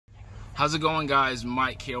How's it going, guys?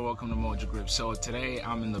 Mike here. Welcome to MojoGrip. So today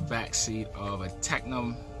I'm in the back seat of a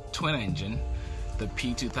Tecnam twin engine, the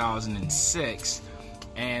P2006,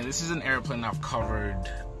 and this is an airplane I've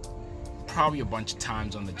covered probably a bunch of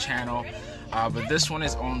times on the channel, but this one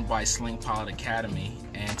is owned by Sling Pilot Academy,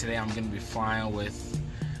 and today I'm going to be flying with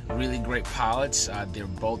really great pilots. They're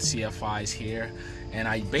both CFIs here, and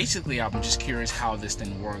I'm just curious how this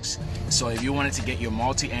thing works. So if you wanted to get your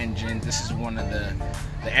multi-engine, this is one of the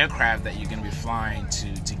aircraft that you're going to be flying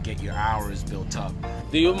to get your hours built up.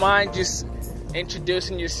 Do you mind just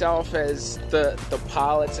introducing yourself as the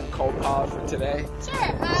pilots and co-pilot for today? Sure.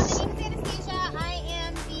 My name is Anastasia. I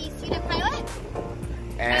am the student pilot.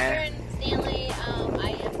 And Kathryn, Stanley, I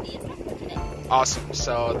am the instructor today. Awesome.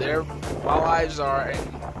 So my lives are in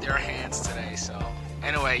their hands today. So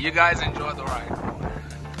anyway, you guys enjoy the ride.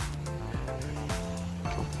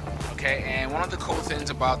 Okay, and one of the cool things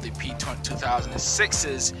about the P2006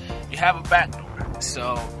 is you have a back door.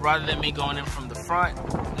 So rather than me going in from the front,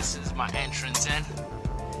 this is my entrance in,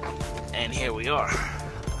 and here we are.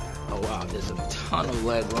 Oh wow, there's a ton of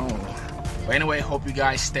leg room. But anyway, hope you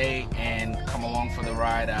guys stay and come along for the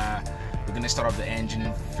ride. We're gonna start up the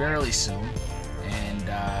engine fairly soon, and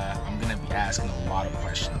I'm gonna be asking a lot of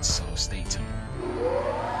questions, so stay tuned.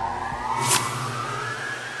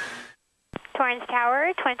 Torrance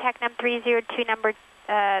Tower, Twin Tecnam 302, number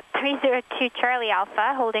 302 Charlie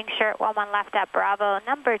Alpha, holding short 11 left at Bravo,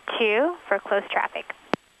 number 2 for close traffic.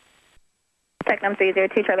 Tecnam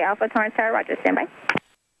 302 Charlie Alpha, Torrance Tower, roger, standby.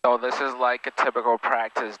 So this is like a typical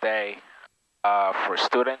practice day for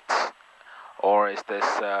students, or is this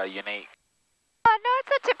unique? No,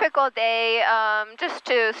 it's a typical day, just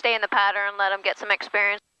to stay in the pattern, let them get some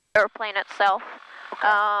experience with the airplane itself.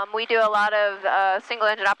 We do a lot of single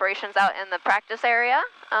engine operations out in the practice area,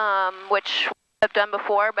 which I've done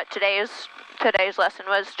before, but today's lesson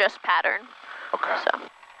was just pattern. Okay. So.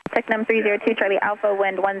 Tecnam 302 Charlie Alpha,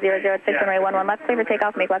 wind 1006, runway 11 left, clear for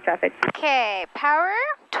takeoff, make left traffic. Okay, power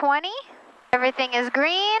 20. Everything is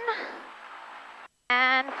green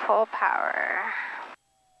and full power.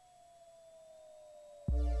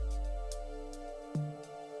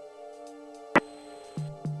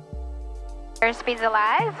 Airspeed's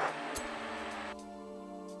alive.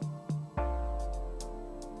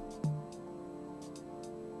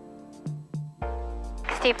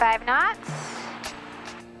 $65 knots.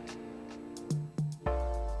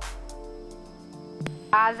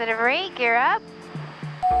 Positive rate, gear up.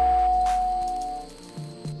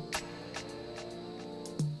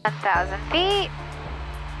 1,000 feet.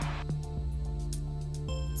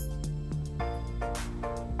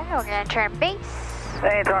 Okay, we're gonna turn base.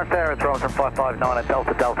 Hey, Torrance Tower, it's Roger 559 at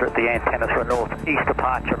Delta Delta at the antennas for a northeast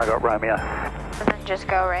departure, and I got Romeo. Doesn't just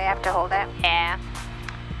go right, I have to hold it. Yeah.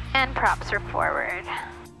 And props are forward.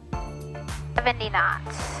 70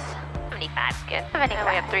 knots. 75's good. 75. And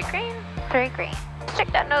we have 3 green. 3 green.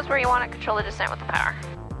 Check that nose where you want to control the descent with the power.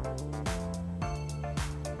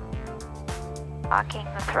 Locking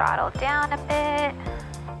the throttle down a bit.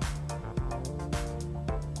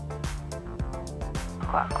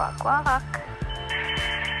 Walk.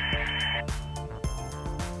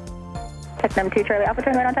 Tecnam 2 Charlie Alpha,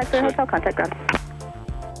 turn right on taxi to hotel, contact ground.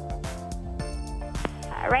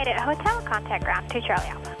 Right at hotel, contact ground, 2 Charlie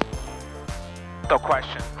Alpha. So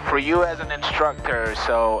question, for you as an instructor,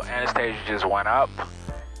 so Anastasia just went up,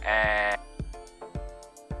 and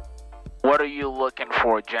what are you looking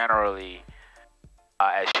for generally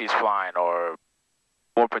as she's flying, or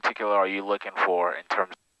what particular are you looking for in terms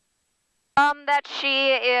of That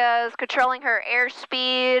she is controlling her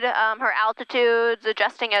airspeed, her altitudes,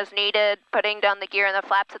 adjusting as needed, putting down the gear and the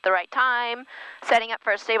flaps at the right time, setting up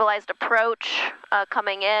for a stabilized approach,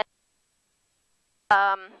 coming in.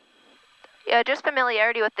 Yeah, just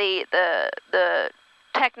familiarity with the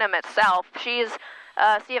Tecnam itself. She's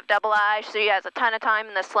CFII, so she has a ton of time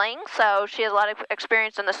in the sling, so she has a lot of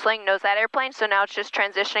experience in the sling, knows that airplane, so now it's just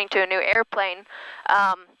transitioning to a new airplane,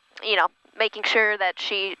 you know, making sure that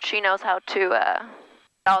she knows how to,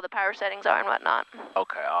 all the power settings are and whatnot.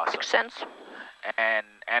 Okay, awesome. Makes sense. And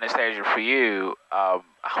Anastasia, for you,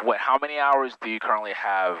 how many hours do you currently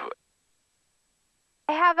have?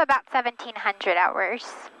 I have about 1,700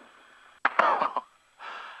 hours.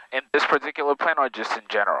 In this particular plane, or just in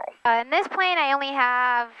general? In this plane, I only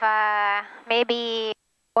have maybe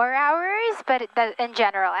 4 hours, but in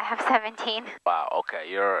general, I have 17. Wow, okay.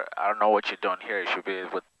 I don't know what you're doing here. You should be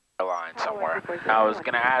with airline somewhere. I was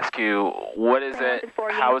going to ask you, what is it,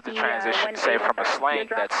 how is the transition, say, from a sling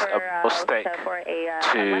that's a bull stick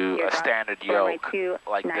to a standard yoke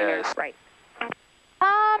like this?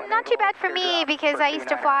 Not not too bad for me because I used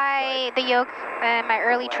to fly the yoke in my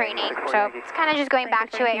early training, so it's kind of just going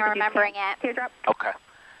back to it and remembering it. Okay.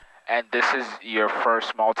 And this is your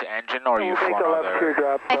first multi-engine, or you've flown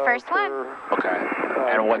other? My first one. Okay.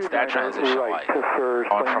 And what's that transition like?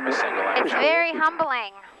 Going from a single engine? It's very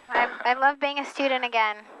humbling. I love being a student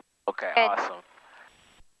again. Okay, awesome.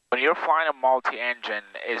 When you're flying a multi-engine,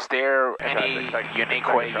 is there any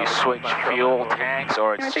unique way you switch fuel tanks,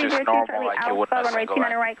 or it's just normal like you would in a single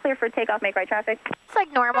engine? Right, clear for takeoff, make right traffic. It's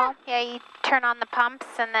like normal. Yeah, you turn on the pumps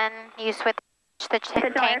and then you switch the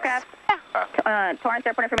tanks. Yeah. Torrance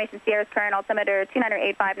Airport information, Sierra's current altimeter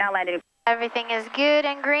 2985, now landing. Everything is good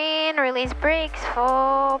and green. Release brakes,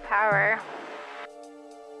 full power.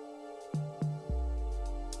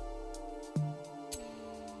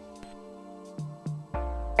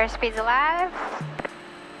 Airspeed's alive.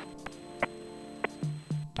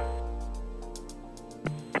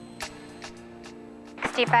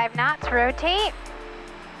 $65 knots, rotate.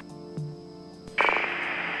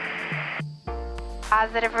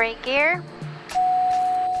 Positive rate gear.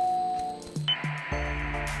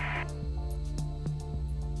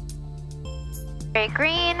 Very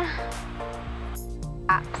green.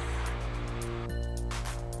 Ops.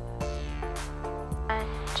 1,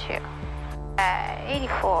 2.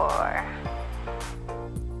 84.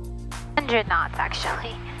 100 knots,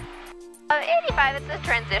 actually. 85 is the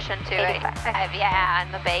transition to 85. yeah,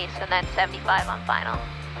 and the base, and then 75 on final.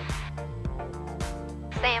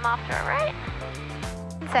 Same off to our right.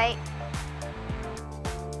 Sight.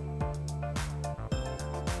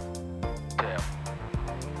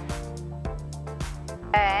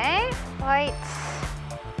 Okay, lights.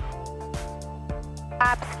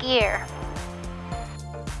 Ops gear.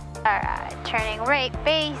 Alright, turning right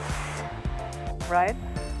base. Right.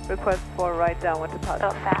 Request for right downwind deposit.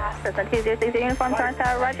 Go fast. That's on 206 uniform, Torrance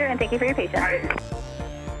Tower, roger, and thank you for your patience.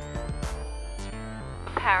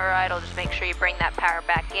 Power idle, just make sure you bring that power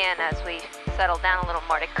back in as we settle down a little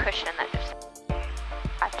more to cushion that just.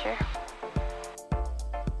 Gotcha.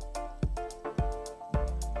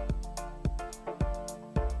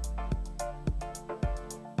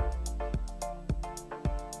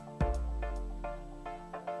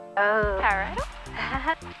 Oh. Power idle.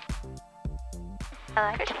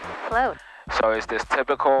 Electric float. So is this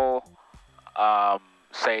typical,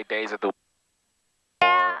 say, days of the week?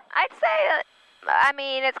 Yeah, I'd say that, I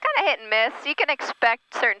mean, it's kind of hit and miss. You can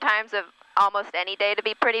expect certain times of almost any day to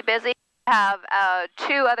be pretty busy. We have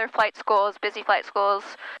 2 other flight schools, busy flight schools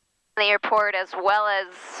in the airport, as well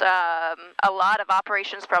as a lot of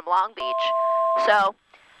operations from Long Beach. So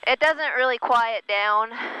it doesn't really quiet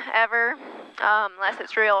down ever, unless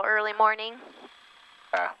it's real early morning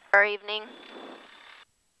or evening.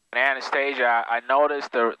 And Anastasia, I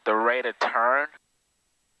noticed the rate of turn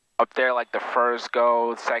up there, like the first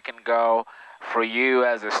go, second go. For you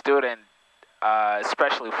as a student,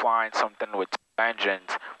 especially flying something with 2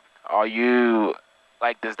 engines, are you,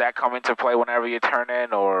 like, does that come into play whenever you turn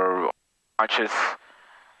in, or conscious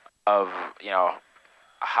of, you know,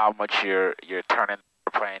 how much you're turning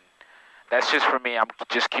the airplane? That's just for me. I'm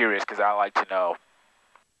just curious because I like to know.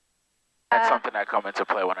 That's something that come into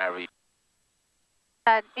play whenever you.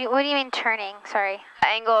 What do you mean turning? Sorry.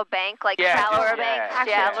 Angle of bank, like shallower banks,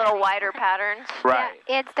 a little wider patterns. Right.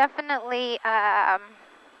 Yeah, it's definitely a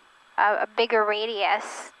bigger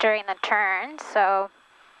radius during the turn. So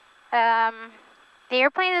the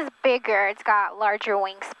airplane is bigger. It's got larger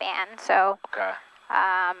wingspan. So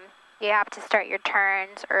you have to start your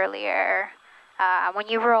turns earlier. When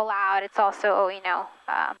you roll out, it's also, you know,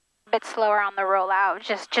 a bit slower on the rollout,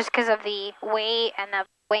 just because of the weight and the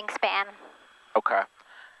wingspan. Okay.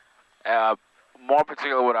 More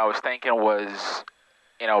particularly, what I was thinking was,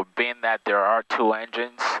 you know, being that there are 2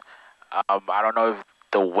 engines, I don't know if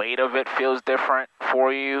the weight of it feels different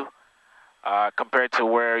for you compared to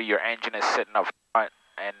where your engine is sitting up front,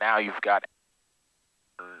 and now you've got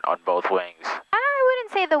on both wings. I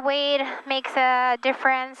wouldn't say the weight makes a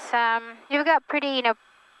difference. You've got pretty, you know,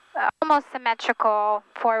 almost symmetrical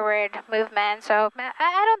forward movement, so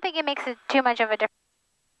I don't think it makes it too much of a difference.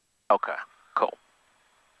 Okay, cool.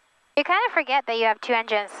 You kind of forget that you have 2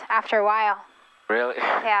 engines after a while. Really?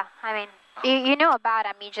 Yeah, I mean, you know about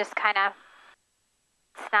them, you just kind of,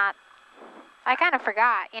 it's not, I kind of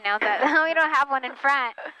forgot, you know, that we don't have one in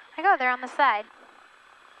front. Like, oh, they're on the side.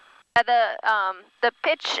 The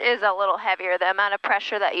pitch is a little heavier. The amount of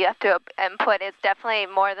pressure that you have to input is definitely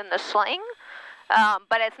more than the sling,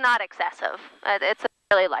 but it's not excessive. It's a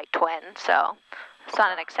really light twin, so it's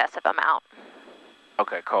not an excessive amount.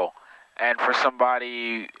 Okay, cool. And for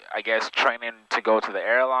somebody, I guess, training to go to the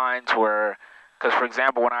airlines where Because, for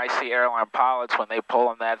example, when I see airline pilots, when they pull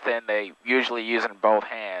on that thing, they usually use it in both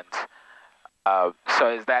hands. So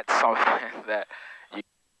is that something that you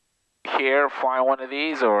hear flying one of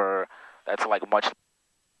these, or that's like much?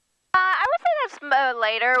 I would say that's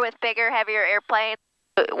later with bigger, heavier airplanes,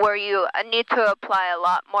 where you need to apply a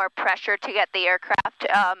lot more pressure to get the aircraft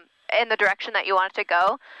in the direction that you want it to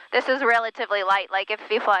go. This is relatively light, like if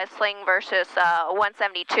you fly a Sling versus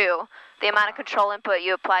 172, the amount of control input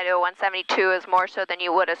you apply to a 172 is more so than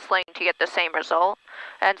you would a Sling to get the same result.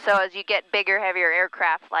 And so as you get bigger, heavier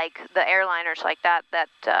aircraft, like the airliners like that,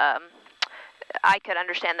 I could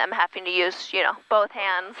understand them having to use, you know, both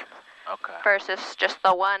hands. Okay. Versus just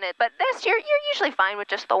the one. But this, you're usually fine with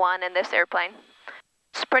just the one in this airplane.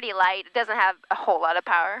 It's pretty light. It doesn't have a whole lot of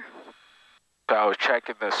power. So I was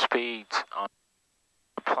checking the speeds on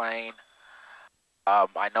the plane.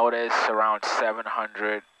 I noticed around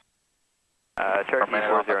 700 per minute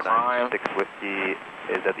on the climb. 6 Whiskey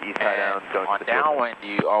is at the east side down. Going on to the downwind,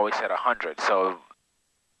 you always hit 100. So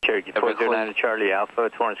Cherokee 409 to Charlie Alpha,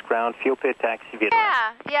 Torrance ground, fuel pit taxi via the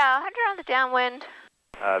ramp. Yeah, 100 on the downwind.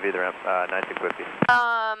 Via the ramp, 96 Whiskey.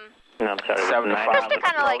 No, I'm sorry, 75. Just to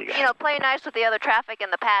kind of like, you know, play nice with the other traffic in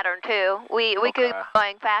the pattern too. We could be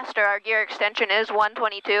going faster. Our gear extension is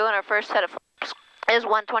 122 and our first set of flaps is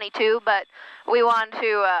 122, but we want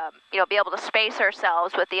to, you know, be able to space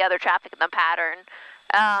ourselves with the other traffic in the pattern.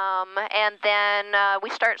 And then we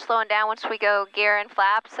start slowing down once we go gear and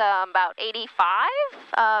flaps, about 85.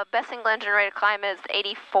 Best single engine rate of climb is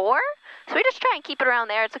 84. So we just try and keep it around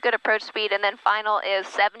there. It's a good approach speed. And then final is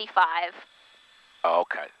 75. Oh,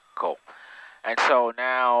 okay, cool. And so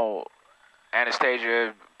now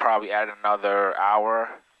Anastasia probably added another hour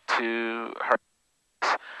to her.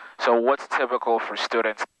 So what's typical for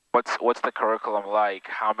students? What's the curriculum like?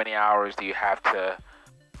 How many hours do you have to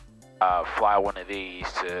fly one of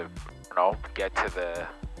these to, you know, get to the...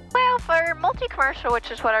 Well, for multi-commercial,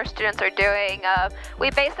 which is what our students are doing,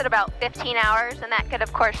 we base it about 15 hours, and that could,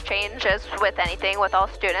 of course, change as with anything with all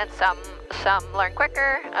students. Some learn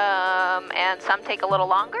quicker, and some take a little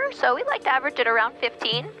longer, so we like to average it around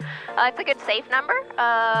 15. It's a good safe number.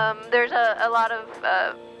 There's a lot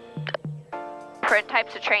of different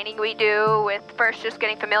types of training we do, with first just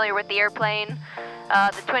getting familiar with the airplane,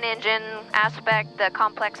 the twin engine aspect, the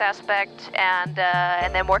complex aspect, and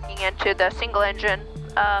then working into the single engine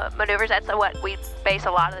maneuvers. That's what we base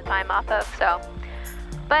a lot of the time off of. So,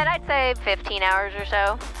 but I'd say 15 hours or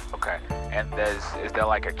so. Okay. And is there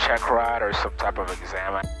like a check ride or some type of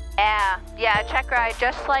exam? Yeah, check ride,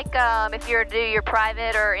 just like if you were to do your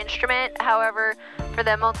private or instrument. However, for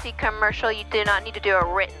the multi-commercial, you do not need to do a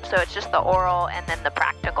written, so it's just the oral and then the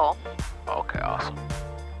practical. Okay, awesome.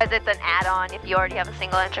 Because it's an add-on if you already have a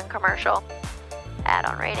single engine commercial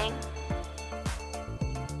add-on rating.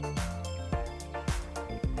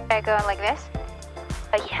 Should I go like this?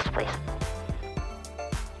 Yes, please.